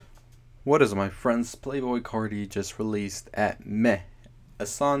What is it, my friends? Playboy Cardi just released at Meh, a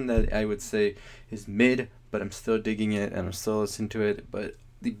song that I would say is mid, but I'm still digging it and I'm still listening to it. But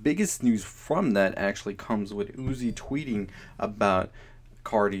the biggest news from that actually comes with Uzi tweeting about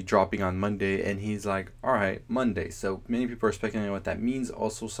Cardi dropping on Monday, and he's like, "All right, Monday." So many people are speculating what that means.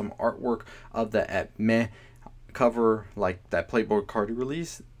 Also, some artwork of the at Meh cover, like that Playboy Cardi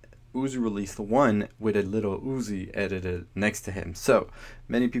release. Uzi released one with a little Uzi edited next to him. So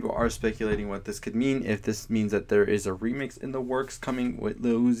many people are speculating what this could mean. If this means that there is a remix in the works coming with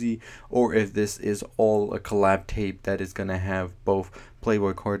Lil Uzi, or if this is all a collab tape that is gonna have both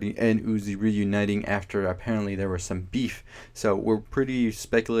Playboy Cardi and Uzi reuniting after apparently there was some beef. So we're pretty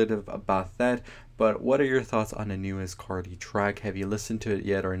speculative about that. But what are your thoughts on the newest Cardi track? Have you listened to it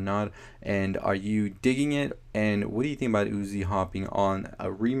yet or not? And are you digging it? And what do you think about Uzi hopping on a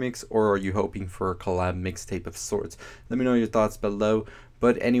remix, or are you hoping for a collab mixtape of sorts? Let me know your thoughts below.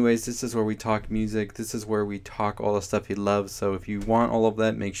 But anyways, this is where we talk music. This is where we talk all the stuff you love. So if you want all of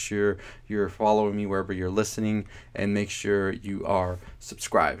that, make sure you're following me wherever you're listening, and make sure you are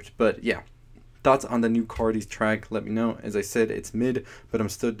subscribed. But yeah, thoughts on the new Cardi's track? Let me know. As I said, it's mid, but I'm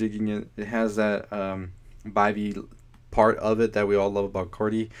still digging it. It has that vibey part of it that we all love about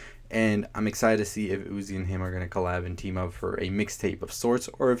Cardi, and I'm excited to see if Uzi and him are gonna collab and team up for a mixtape of sorts,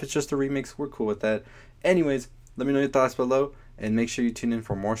 or if it's just a remix. We're cool with that. Anyways, let me know your thoughts below, and make sure you tune in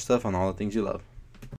for more stuff on all the things you love.